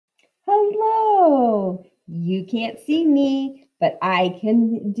Hello. You can't see me, but I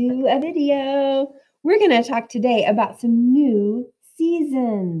can do a video. We're going to talk today about some new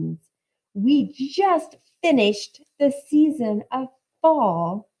seasons. We just finished the season of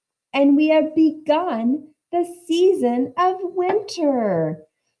fall, and we have begun the season of winter.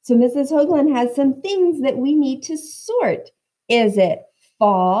 So Mrs. Hoagland has some things that we need to sort. Is it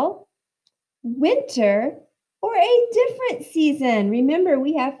fall, winter, or a different season? Remember,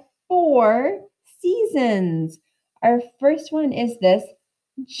 we have 4 seasons. Our first one is this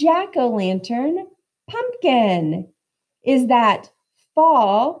jack-o'-lantern pumpkin. Is that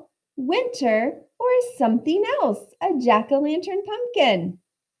fall, winter, or something else? A jack-o'-lantern pumpkin.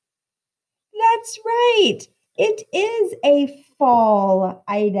 That's right. It is a fall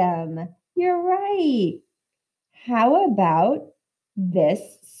item. You're right. How about this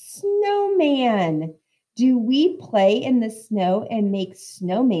snowman? Do we play in the snow and make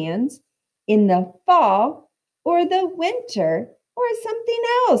snowmans in the fall or the winter or something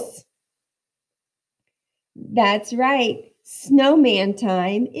else? That's right. Snowman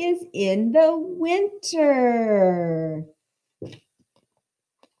time is in the winter.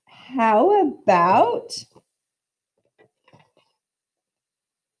 How about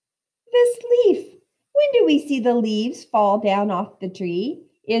this leaf? When do we see the leaves fall down off the tree?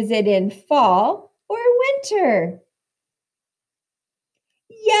 Is it in fall or winter?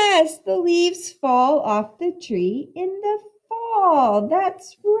 Yes, the leaves fall off the tree in the fall.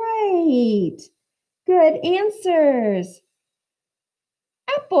 That's right. Good answers.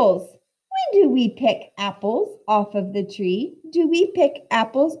 Apples. When do we pick apples off of the tree? Do we pick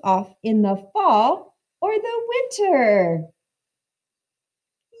apples off in the fall or the winter?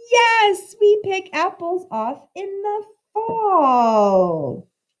 Yes, we pick apples off in the fall.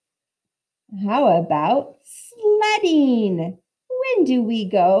 How about sledding? When do we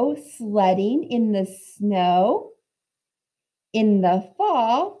go sledding in the snow? In the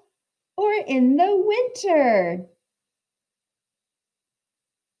fall or in the winter?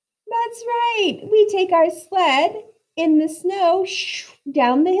 That's right. We take our sled in the snow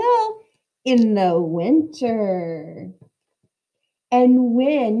down the hill in the winter. And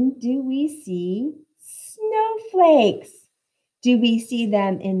when do we see snowflakes? Do we see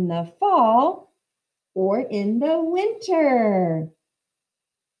them in the fall or in the winter?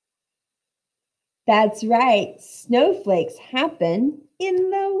 That's right. Snowflakes happen in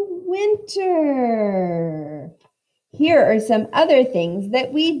the winter. Here are some other things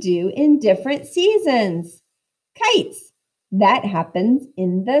that we do in different seasons. Kites. That happens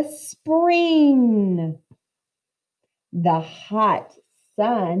in the spring. The hot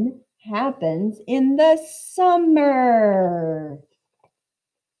sun happens in the summer.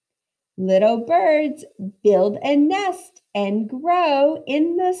 Little birds build a nest and grow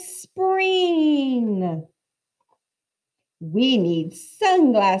in the spring. We need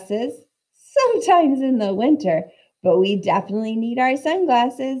sunglasses sometimes in the winter, but we definitely need our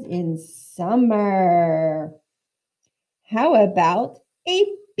sunglasses in summer. How about a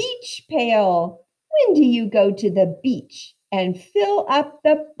beach pail? When do you go to the beach and fill up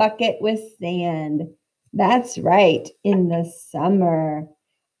the bucket with sand? That's right, in the summer.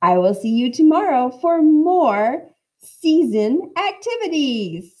 I will see you tomorrow for more season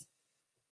activities.